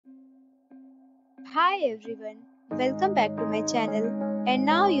Hi everyone, welcome back to my channel. And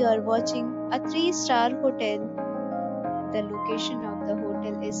now you are watching a 3-star hotel. The location of the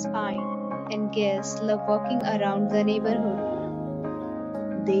hotel is fine and guests love walking around the neighborhood.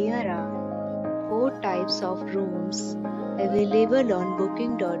 There are 4 types of rooms available on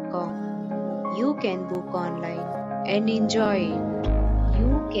booking.com. You can book online and enjoy it.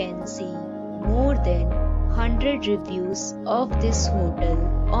 You can see more than 100 reviews of this hotel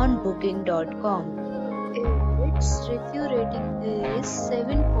on booking.com. Its review rating is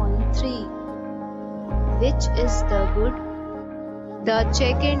 7.3, which is the good. The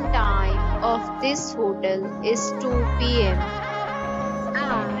check-in time of this hotel is 2 p.m.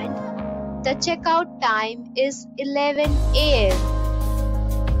 and the checkout time is 11 a.m.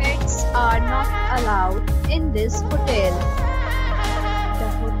 Pets are not allowed in this hotel. The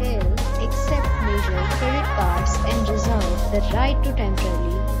hotel accepts major credit cards and reserves the right to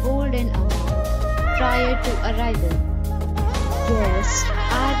temporarily hold an amount prior to arrival. Guests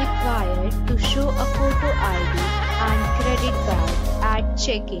are required to show a photo ID and credit card at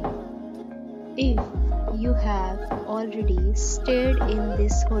check-in. If you have already stayed in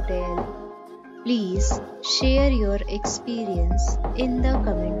this hotel, please share your experience in the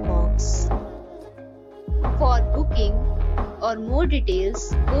comment box. For booking or more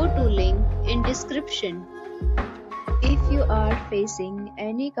details, go to link in description. If you are facing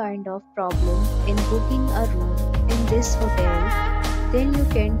any kind of problem in booking a room in this hotel, then you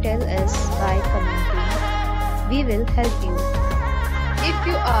can tell us by commenting. We will help you. If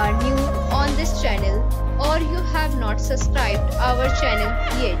you are new on this channel or you have not subscribed our channel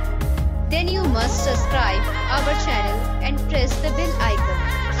yet, then you must subscribe our channel and press the bell icon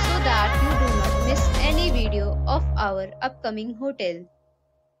so that you do not miss any video of our upcoming hotel.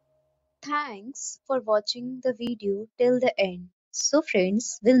 Thanks for watching the video till the end. So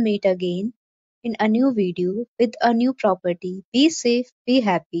friends, we'll meet again in a new video with a new property. Be safe, be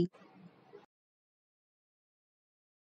happy.